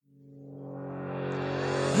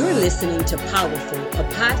You're listening to Powerful, a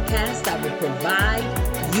podcast that will provide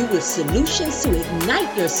you with solutions to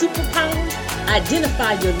ignite your superpowers,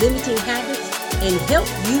 identify your limiting habits, and help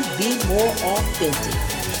you be more authentic.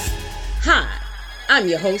 Hi, I'm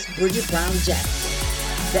your host, Bridget Brown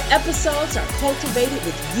Jackson. The episodes are cultivated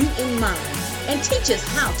with you in mind and teach us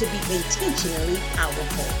how to be intentionally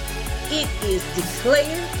powerful. It is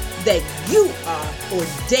declared that you are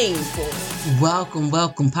ordained for it.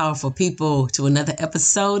 Welcome, powerful people, to another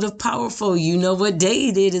episode of Powerful. You know what day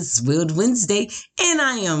it is. It's Wild Wednesday, and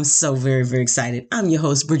I am so very, very excited. I'm your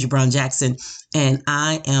host, Bridget Brown Jackson, and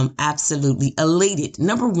I am absolutely elated.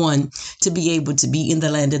 Number one, to be able to be in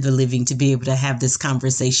the land of the living, to be able to have this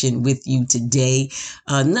conversation with you today.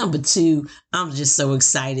 Number two, I'm just so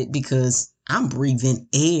excited because I'm breathing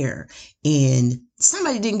air, and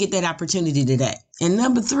somebody didn't get that opportunity today. And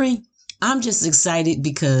number three, I'm just excited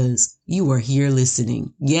because you are here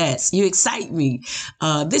listening. Yes, you excite me.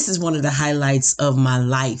 This is one of the highlights of my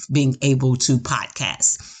life, being able to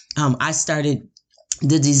podcast. I started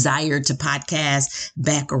the desire to podcast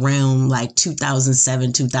back around like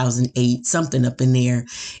 2007, 2008, something up in there.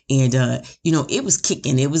 And, it was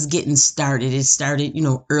kicking. It was getting started. It started,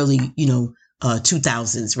 early,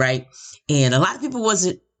 2000s, right? And a lot of people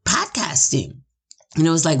wasn't podcasting.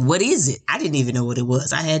 It's like, what is it? I didn't even know what it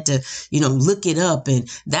was. I had to, look it up. And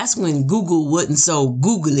that's when Google wasn't so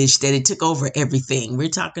Googlish that it took over everything. We're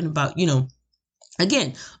talking about,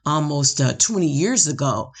 again, almost 20 years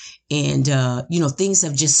ago. And, things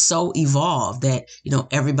have just so evolved that,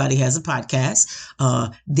 everybody has a podcast.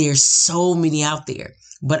 There's so many out there.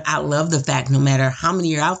 But I love the fact no matter how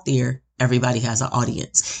many are out there, everybody has an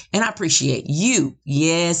audience. And I appreciate you,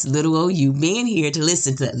 yes, little old you, being here to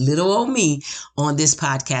listen to little old me on this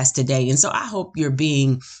podcast today. And so I hope you're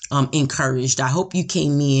being encouraged. I hope you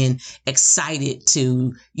came in excited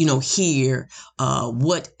to, hear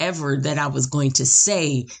whatever that I was going to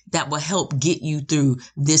say that will help get you through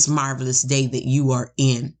this marvelous day that you are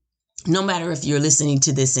in. No matter if you're listening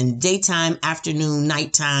to this in daytime, afternoon,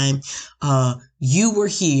 nighttime, you were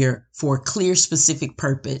here for a clear, specific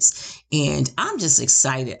purpose. And I'm just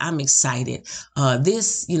excited. I'm excited.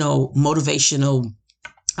 This, motivational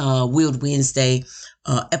Wild Wednesday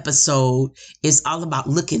episode is all about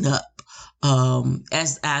looking up.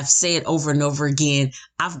 As I've said over and over again,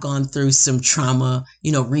 I've gone through some trauma,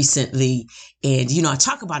 recently. And, I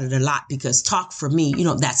talk about it a lot because talk for me,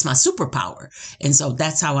 that's my superpower. And so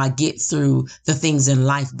that's how I get through the things in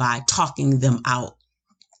life, by talking them out.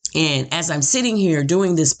 And as I'm sitting here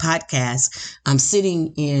doing this podcast, I'm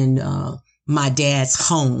sitting in my dad's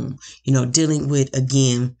home, dealing with,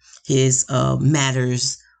 again, his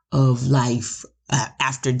matters of life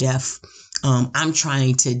after death. I'm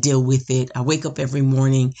trying to deal with it. I wake up every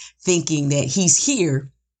morning thinking that he's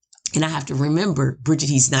here. And I have to remember, Bridget,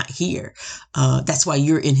 he's not here. That's why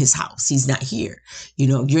you're in his house. He's not here.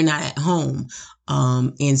 You're not at home.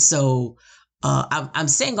 And so I'm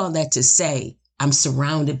saying all that to say I'm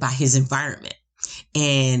surrounded by his environment.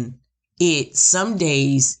 And some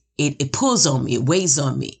days it pulls on me, it weighs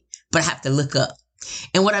on me, but I have to look up.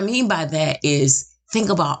 And what I mean by that is, think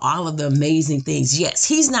about all of the amazing things. Yes,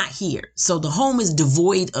 he's not here. So the home is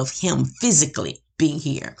devoid of him physically being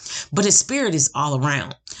here, but his spirit is all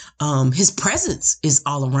around. His presence is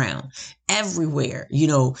all around, everywhere.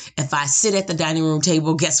 If I sit at the dining room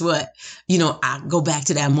table, guess what? I go back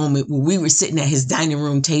to that moment where we were sitting at his dining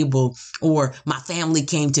room table, or my family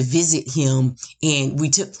came to visit him and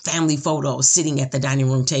we took family photos sitting at the dining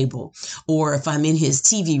room table. Or if I'm in his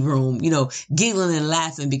TV room, giggling and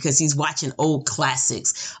laughing because he's watching old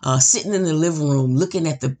classics, sitting in the living room, looking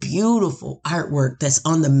at the beautiful artwork that's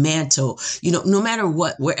on the mantle, no matter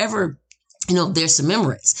what, wherever, there's some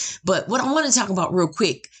memories. But what I want to talk about real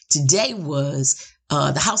quick today was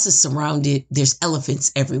the house is surrounded. There's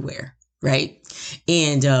elephants everywhere, right?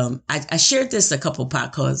 And I shared this a couple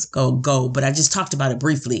podcasts ago, but I just talked about it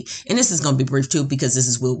briefly. And this is going to be brief too, because this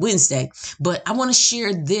is Wild Wednesday. But I want to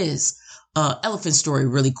share this elephant story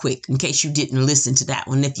really quick in case you didn't listen to that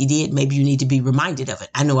one. If you did, maybe you need to be reminded of it.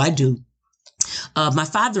 I know I do. My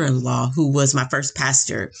father-in-law, who was my first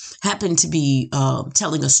pastor, happened to be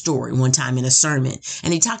telling a story one time in a sermon.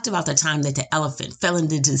 And he talked about the time that the elephant fell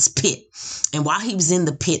into this pit. And while he was in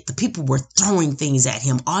the pit, the people were throwing things at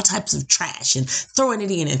him, all types of trash, and throwing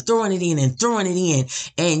it in and throwing it in and throwing it in.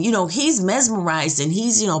 And, he's mesmerized and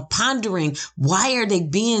he's, pondering, why are they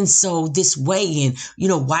being so this way? And,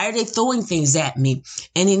 why are they throwing things at me?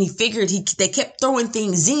 And then he figured they kept throwing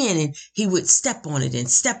things in, and he would step on it and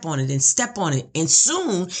step on it and step on it. And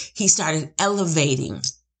soon he started elevating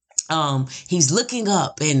he's looking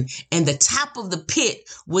up and the top of the pit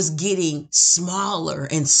was getting smaller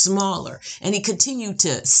and smaller. And he continued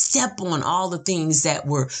to step on all the things that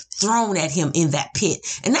were thrown at him in that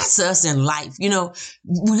pit. And that's us in life. You know,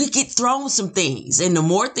 we get thrown some things, and the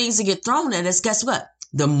more things that get thrown at us, guess what?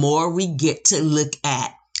 The more we get to look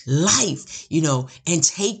at life, you know, and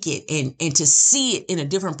take it and to see it in a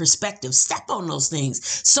different perspective. Step on those things.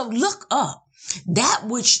 So look up. That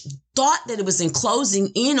which thought that it was enclosing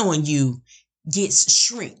in on you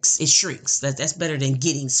shrinks. It shrinks. That's better than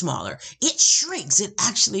getting smaller. It shrinks. It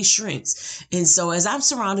actually shrinks. And so as I'm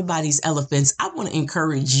surrounded by these elephants, I want to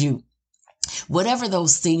encourage you, whatever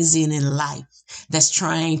those things in life that's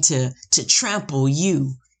trying to trample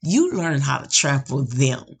you, you learn how to trample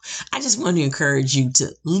them. I just want to encourage you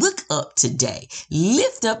to look up today.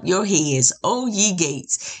 Lift up your heads, O ye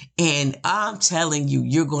gates. And I'm telling you,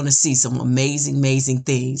 you're going to see some amazing, amazing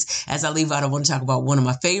things. As I leave out, I want to talk about one of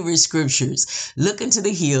my favorite scriptures. Look into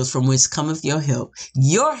the hills from whence cometh your help.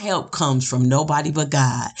 Your help comes from nobody but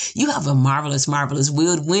God. You have a marvelous, marvelous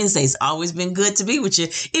Weird Wednesday. It's always been good to be with you.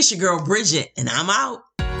 It's your girl, Bridget, and I'm out.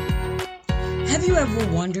 Have you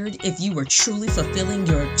ever wondered if you were truly fulfilling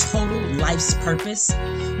your total life's purpose?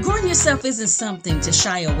 Growing yourself isn't something to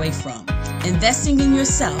shy away from. Investing in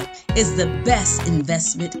yourself is the best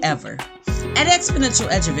investment ever. At Exponential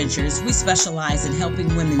Edge Adventures, we specialize in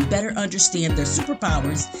helping women better understand their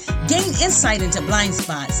superpowers, gain insight into blind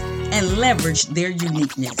spots, and leverage their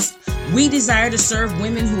uniqueness. We desire to serve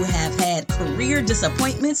women who have had career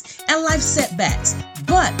disappointments and life setbacks,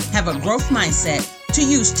 but have a growth mindset to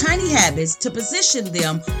use tiny habits to position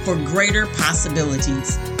them for greater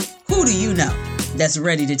possibilities. Who do you know that's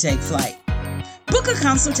ready to take flight? Book a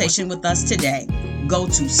consultation with us today. Go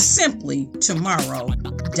to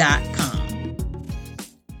simplytomorrow.com.